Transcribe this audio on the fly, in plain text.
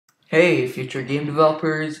Hey, future game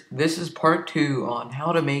developers, this is part 2 on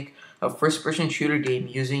how to make a first-person shooter game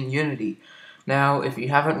using Unity. Now, if you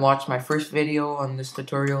haven't watched my first video on this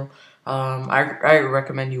tutorial, I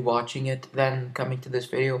recommend you watching it, then coming to this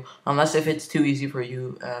video, unless if it's too easy for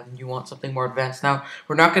you and you want something more advanced. Now,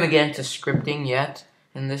 we're not going to get into scripting yet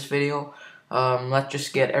in this video. Let's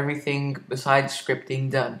just get everything besides scripting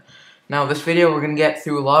done. Now, this video, we're going to get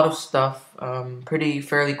through a lot of stuff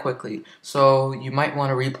fairly quickly, so you might want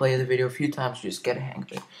to replay the video a few times to just get a hang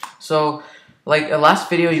of it. So, like the last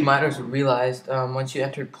video, you might have realized once you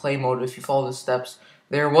entered play mode, if you follow the steps,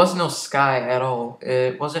 there was no sky at all.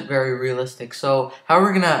 It wasn't very realistic. So, how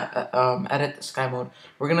we're going to edit the sky mode,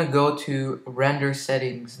 we're going to go to Render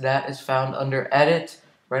Settings. That is found under Edit,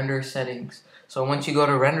 Render Settings. So once you go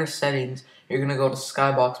to Render Settings, you're going to go to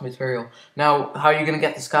Skybox Material. Now, how you're going to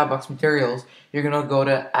get the Skybox materials, you're going to go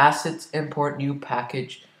to Assets, Import New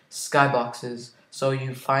Package, Skyboxes. So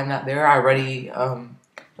you find that there. I already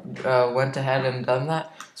went ahead and done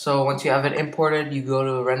that. So once you have it imported, you go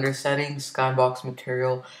to Render Settings, Skybox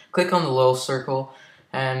Material, click on the little circle,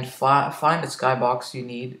 and find the skybox you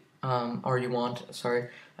need, or you want, sorry.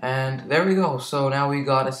 And there we go. So now we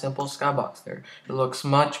got a simple skybox there. It looks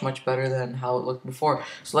much better than how it looked before.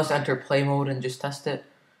 So let's enter play mode and just test it.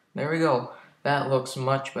 There we go. That looks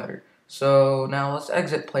much better. So now let's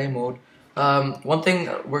exit play mode. One thing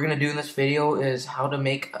we're going to do in this video is how to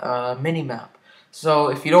make a Minimap. So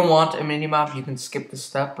if you don't want a Minimap, you can skip this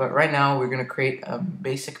step. But right now we're going to create a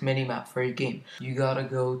basic Minimap for your game. You got to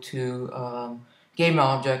go to Game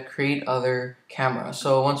Object, Create Other, Camera.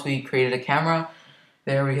 So once we created a camera,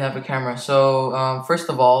 there we have a camera. So first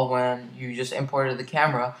of all, when you just imported the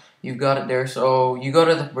camera, you've got it there. So you go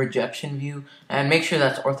to the projection view and make sure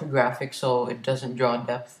that's orthographic so it doesn't draw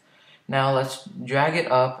depth. Now let's drag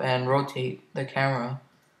it up and rotate the camera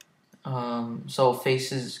so it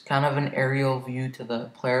faces kind of an aerial view to the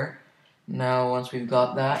player. Now once we've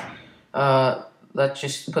got that, let's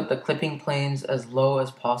just put the clipping planes as low as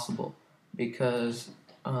possible because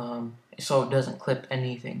so it doesn't clip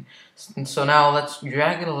anything. And so now let's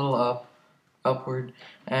drag it a little upward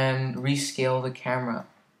and rescale the camera.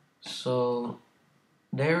 So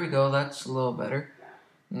there we go, that's a little better.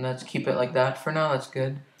 And let's keep it like that for now, that's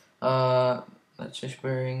good. Let's just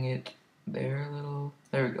bring it there a little,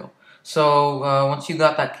 there we go. So once you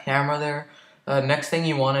got that camera there, next thing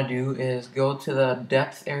you want to do is go to the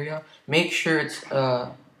depth area. Make sure it's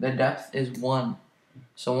the depth is 1.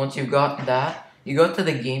 So once you've got that, you go to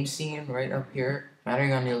the game scene right up here,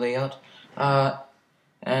 mattering on your layout,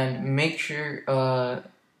 and make sure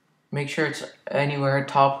it's anywhere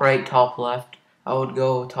top right, top left. I would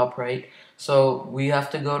go top right. So we have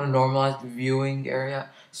to go to normalize the viewing area.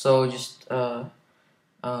 So just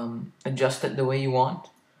adjust it the way you want,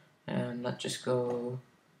 and let's just go.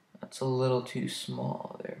 That's a little too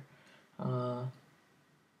small there.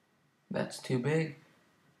 That's too big.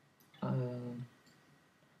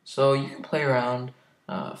 So you can play around,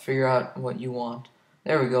 figure out what you want.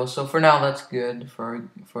 There we go. So for now, that's good for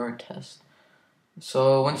a test.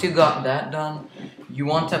 So once you got that done, you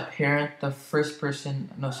want to parent the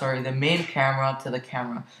main camera to the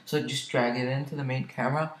camera. So just drag it into the main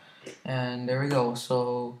camera, and there we go.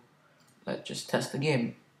 So let's just test the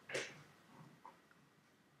game.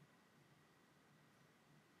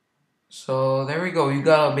 So there we go. You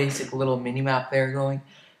got a basic little mini-map there going.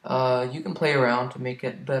 You can play around to make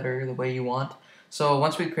it better the way you want. So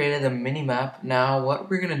once we created a mini-map, now what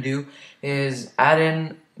we're going to do is add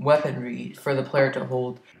in weaponry for the player to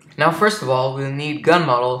hold. Now first of all, we'll need gun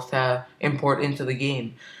models to import into the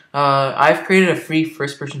game. I've created a free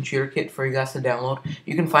first-person shooter kit for you guys to download.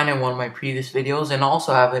 You can find it in one of my previous videos and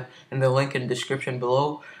also have it in the link in the description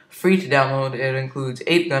below. Free to download. It includes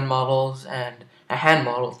 8 gun models and a hand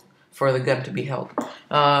model for the gun to be held.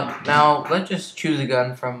 Now let's just choose a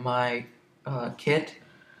gun from my kit.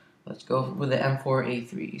 Let's go with the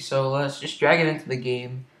M4A3. So let's just drag it into the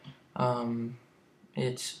game.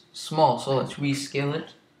 It's small, so let's rescale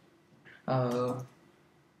it. I'll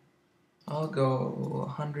go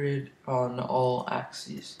 100 on all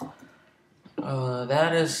axes.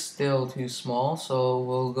 That is still too small, so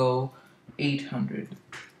we'll go 800.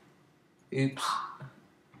 Oops.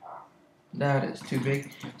 That is too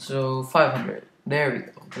big. So 500. There we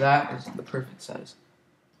go. That is the perfect size.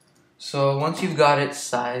 So once you've got it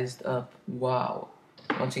sized up, wow.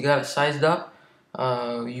 Once you got it sized up,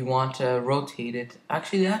 you want to rotate it.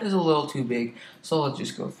 Actually, that is a little too big. So let's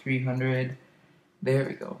just go 300. There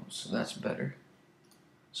we go. So that's better.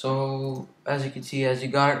 So as you can see, as you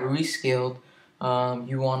got it rescaled,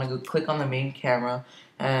 you want to go click on the main camera,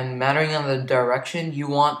 and mattering on the direction, you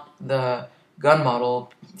want the gun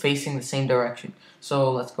model facing the same direction.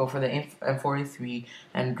 So let's go for the M43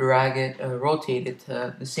 and drag it, rotate it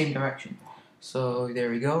to the same direction. So there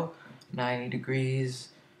we go, 90 degrees.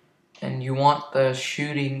 And you want the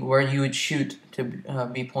shooting where you would shoot to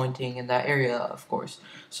be pointing in that area, of course.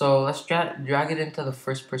 So let's drag it into the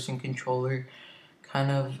first person controller.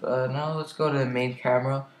 Now let's go to the main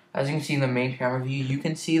camera. As you can see in the main camera view, you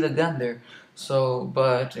can see the gun there. So,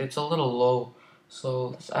 but it's a little low.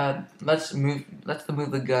 So let's move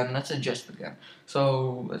the gun. Let's adjust the gun.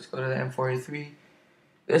 So let's go to the M43.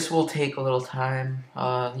 This will take a little time.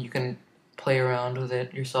 You can play around with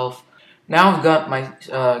it yourself. Now I've got my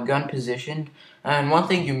gun positioned, and one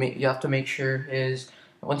thing you have to make sure is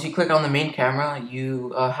once you click on the main camera,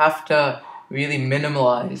 you have to really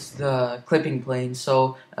minimize the clipping plane,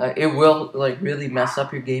 so it will like really mess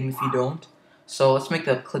up your game if you don't. So let's make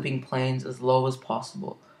the clipping planes as low as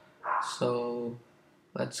possible. So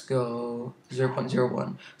let's go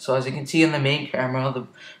 0.01. So as you can see in the main camera,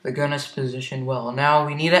 the gun is positioned well. Now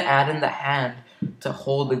we need to add in the hand to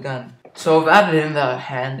hold the gun. So I've added in the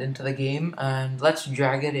hand into the game, and let's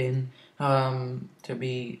drag it in to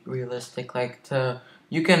be realistic.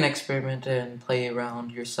 You can experiment and play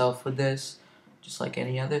around yourself with this, just like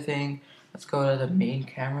any other thing. Let's go to the main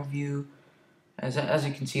camera view. As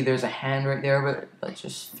you can see, there's a hand right there, but let's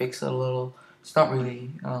just fix it a little. It's not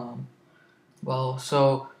really well.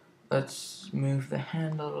 So let's move the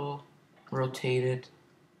hand a little, rotate it.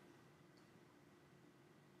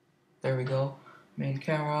 There we go, main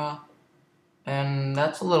camera. And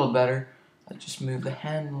that's a little better. I just move the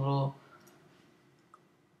hand a little.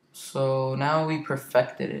 So now we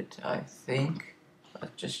perfected it, I think.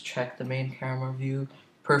 Let's just check the main camera view.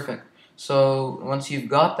 Perfect. So once you've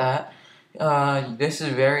got that, this is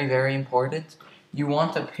very, very important. You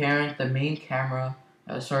want to parent the main camera,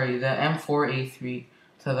 the M4A3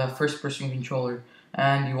 to the first person controller,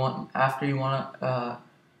 and you want to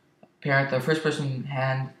parent the first person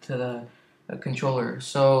hand to the controller.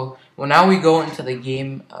 So now we go into the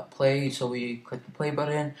game play. So we click the play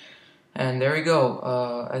button, and there we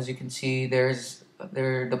go. As you can see,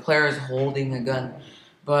 the player is holding a gun,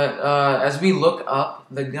 but as we look up,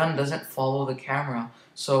 the gun doesn't follow the camera.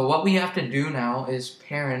 So what we have to do now is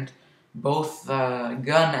parent both the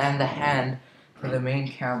gun and the hand to the main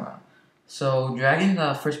camera. So dragging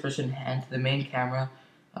the first person hand to the main camera,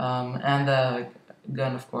 and the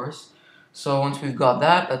gun, of course. So once we've got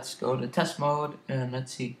that, let's go to test mode, and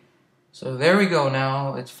let's see. So there we go.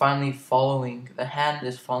 Now it's finally following, the hand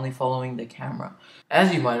is finally following the camera.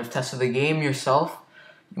 As you might have tested the game yourself,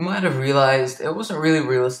 you might have realized it wasn't really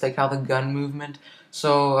realistic how the gun movement,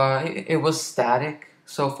 so it was static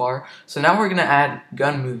so far. So now we're going to add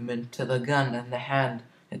gun movement to the gun and the hand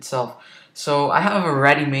itself. So I have a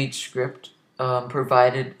ready-made script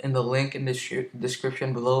provided in the link in the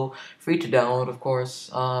description below, free to download, of course.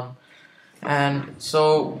 And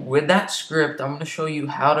so with that script, I'm going to show you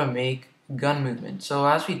how to make gun movement. So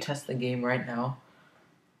as we test the game right now,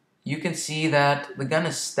 you can see that the gun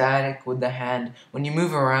is static with the hand. When you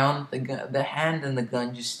move around, the hand and the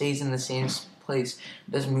gun just stays in the same place.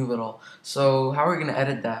 It doesn't move at all. So how are we going to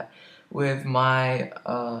edit that? With my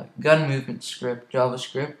gun movement script,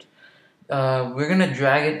 JavaScript, we're going to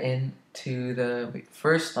drag it into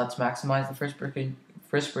first let's maximize the first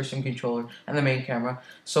person controller and the main camera.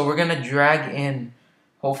 So we're gonna drag in,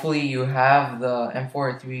 hopefully you have the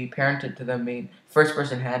M4A3 parented to the main first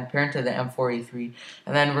person hand, parented to the M4A3,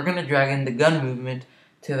 and then we're gonna drag in the gun movement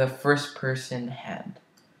to the first person hand.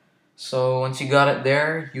 So once you got it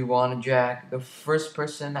there, you want to drag the first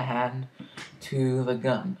person hand to the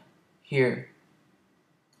gun here,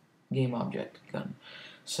 game object, gun.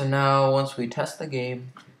 So now once we test the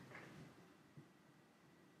game,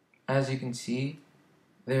 as you can see,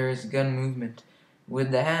 there's gun movement with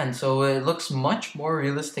the hand, so it looks much more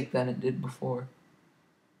realistic than it did before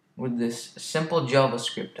with this simple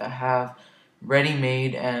JavaScript I have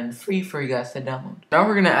ready-made and free for you guys to download. Now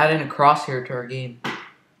we're going to add in a crosshair to our game.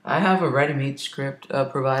 I have a ready-made script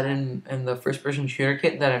provided in the first-person shooter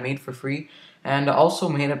kit that I made for free, and I also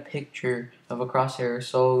made a picture of a crosshair,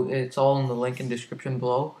 so it's all in the link in the description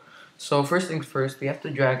below. So first things first, we have to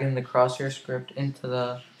drag in the crosshair script into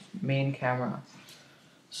the main camera.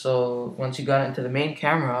 So once you got it into the main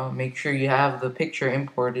camera, make sure you have the picture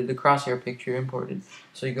imported, the crosshair picture imported.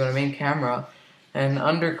 So you go to main camera, and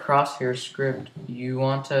under crosshair script, you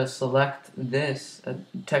want to select this,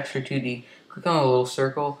 texture 2D. Click on the little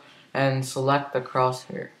circle and select the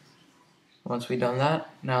crosshair. Once we've done that,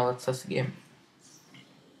 now let's test the game.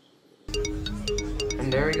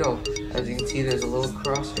 And there we go. As you can see, there's a little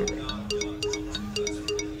crosshair there.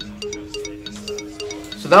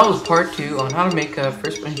 So that was part 2 on how to make a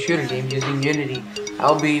first-person shooter game using Unity.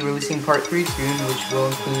 I'll be releasing part 3 soon, which will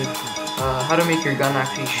include how to make your gun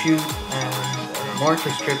actually shoot, and more for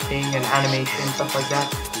scripting and animation, stuff like that.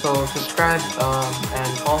 So subscribe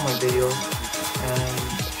and follow my videos. And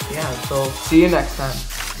yeah, so see you next time.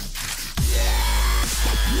 Yeah.